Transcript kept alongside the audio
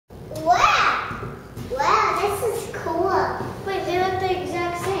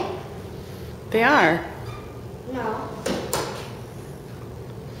They are. No.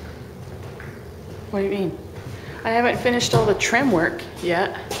 What do you mean? I haven't finished all the trim work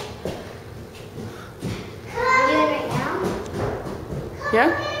yet. Can I do it right now? Yeah?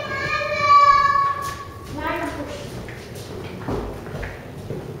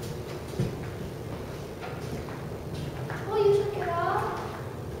 Oh, you took it off?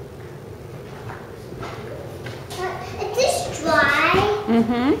 Is this dry?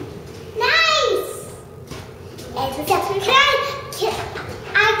 Mm-hmm. Nice! Can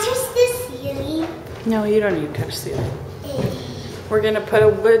I touch this ceiling? No, you don't need to touch the ceiling. We're gonna put a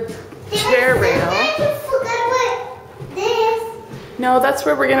wood chair rail. I forgot about this. No, that's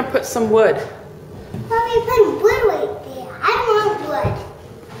where we're gonna put some wood. Mommy, put wood right there. I want wood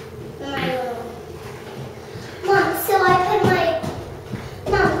in my room. Mom, so I put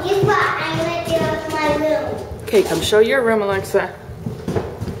Mom, guess what I'm gonna do with my room? Okay, come show your room, Alexa.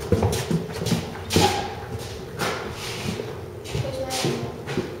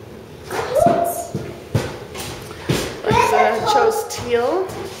 Alexa chose teal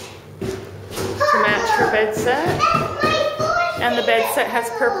to match her bed set. And the bed set has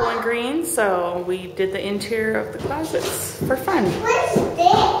purple and green, so we did the interior of the closets for fun. What's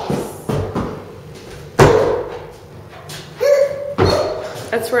this?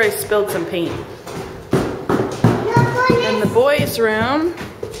 That's where I spilled some paint. And the boys' room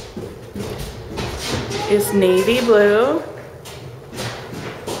is navy blue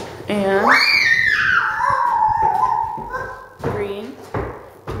and green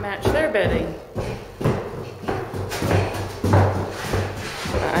to match their bedding.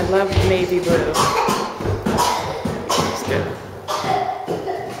 I love navy blue. It's good.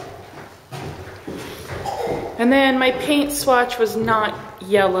 And then my paint swatch was not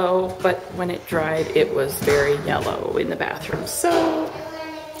yellow, but when it dried, it was very yellow in the bathroom. So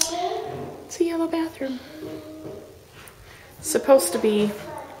it's a yellow bathroom. It's supposed to be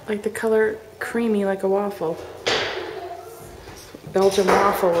like the color creamy like a waffle. Belgian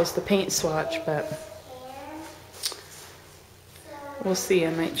waffle was the paint swatch, but we'll see.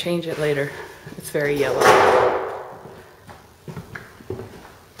 I might change it later. It's very yellow.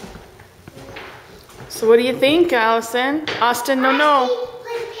 So what do you think, Allison? Austin, no.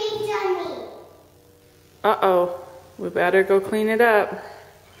 Put paint on me. Uh-oh. We better go clean it up.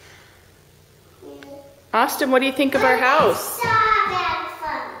 Austin, what do you think of our house? Stop having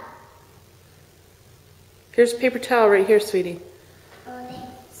fun. Here's a paper towel right here, sweetie. Oh,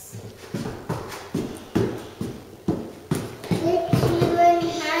 thanks. Look, you learned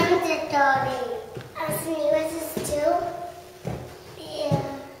how to dolly. Austin, you want this too?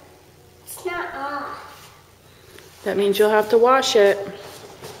 Yeah. It's not off. That means you'll have to wash it.